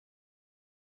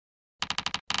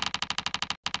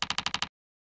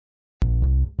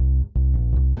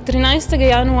13.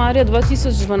 januarja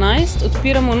 2012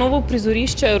 odpiramo novo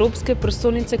prizorišče Evropske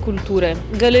prestolnice kulture,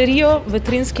 galerijo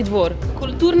Vetrinski dvor.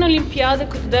 Kulturne olimpijade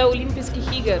kot del olimpijskih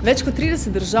iger. Več kot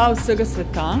 30 držav vsega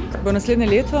sveta bo naslednje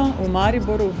leto v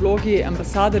Mariboru v vlogi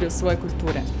ambasadorjev svoje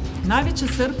kulture.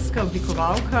 Največja srbska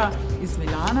oblikovalka iz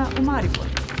Življenja v Mariboru.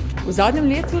 V zadnjem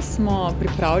letu smo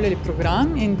pripravljali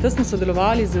program in tesno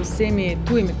sodelovali z vsemi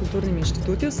tujimi kulturnimi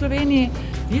inštituti v Sloveniji,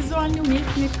 vizualni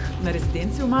umetnik na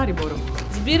rezidenci v Mariboru.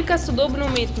 Zbirka sodobne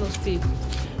umetnosti.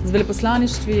 Z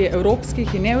veleposlaništvi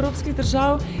evropskih in neevropskih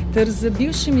držav ter z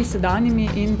bivšimi, sedanjimi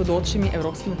in bodočimi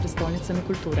evropskimi prestolnicami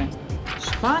kulture.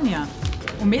 Španija.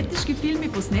 Umetniški filmi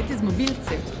posneti z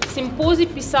mobilci. Simpozij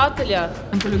pisatelja.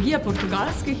 Antologija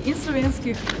portugalskih in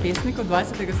slovenskih pesnikov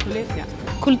 20. stoletja.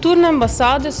 Kulturne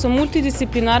ambasade so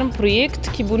multidisciplinaren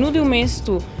projekt, ki bo nudil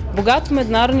mestu bogat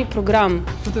mednarodni program.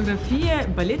 Fotografije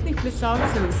baletnih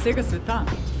plesalcev vsega sveta.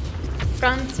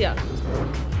 Francija.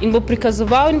 In bo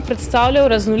prikazoval in predstavljal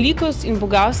raznolikost in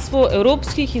bogatstvo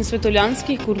evropskih in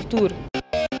svetovljanskih kultur.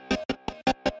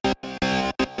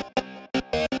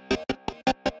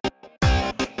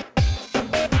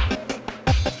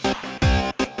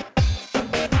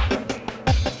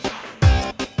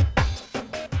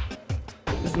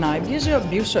 Z najbližjo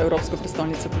bivšo Evropsko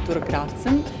prestolnico kulture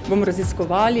Gradcem bomo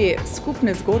raziskovali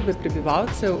skupne zgodbe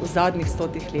prebivalcev v zadnjih 100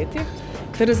 letih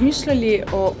ter razmišljali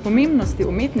o pomembnosti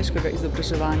umetniškega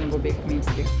izobraževanja v obeh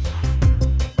mestih.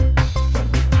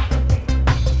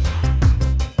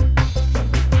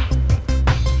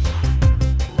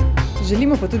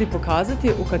 Želimo pa tudi pokazati,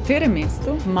 v katerem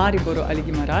mestu, Mariboru ali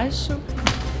Gimarajšu,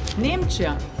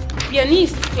 Nemčija,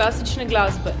 Pianist klasične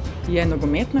glasbe, je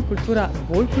nogometna kultura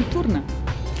bolj kulturna.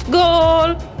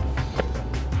 Gol!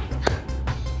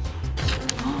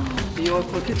 Joj,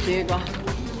 koliko je tega.